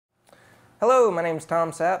Hello, my name is Tom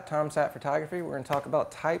Sapp, Photography. We're going to talk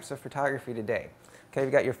about types of photography today. Okay,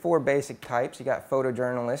 we've got your four basic types. You got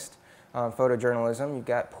photojournalism, you've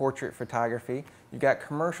got portrait photography, you've got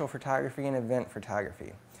commercial photography, and event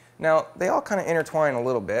photography. Now, they all kind of intertwine a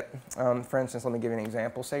little bit. For instance, let me give you an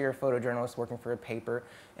example. Say you're a photojournalist working for a paper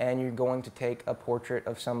and you're going to take a portrait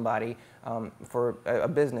of somebody for a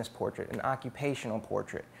business portrait, an occupational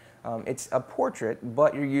portrait. It's a portrait,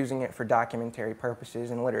 but you're using it for documentary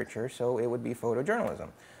purposes in literature, so it would be photojournalism.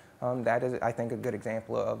 That is, I think, a good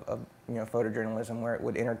example of photojournalism where it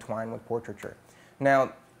would intertwine with portraiture.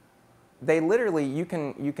 Now, they literally, you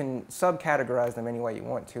can subcategorize them any way you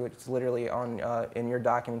want to. It's literally on in your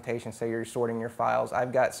documentation. Say you're sorting your files.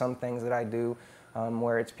 I've got some things that I do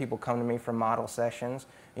where it's people come to me for model sessions.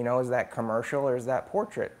 You know, is that commercial or is that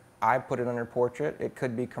portrait? I put it under portrait. It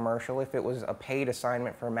could be commercial. If it was a paid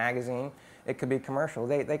assignment for a magazine, it could be commercial.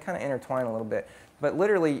 They kind of intertwine a little bit. But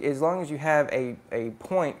literally, as long as you have a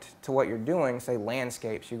point to what you're doing, say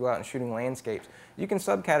landscapes, you go out and shooting landscapes, you can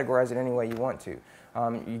subcategorize it any way you want to.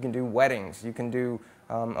 You can do weddings. You can do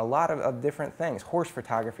a lot of different things. Horse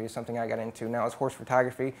photography is something I got into. Now, as horse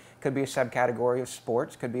photography could be a subcategory of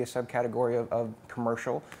sports, could be a subcategory of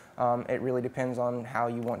commercial. It really depends on how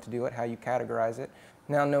you want to do it, how you categorize it.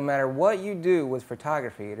 Now, no matter what you do with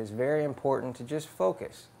photography, it is very important to just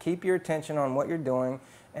focus. Keep your attention on what you're doing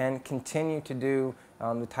and continue to do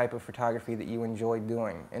the type of photography that you enjoy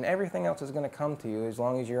doing. And everything else is going to come to you as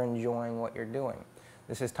long as you're enjoying what you're doing.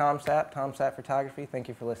 This is Tom Sapp Photography. Thank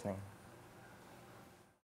you for listening.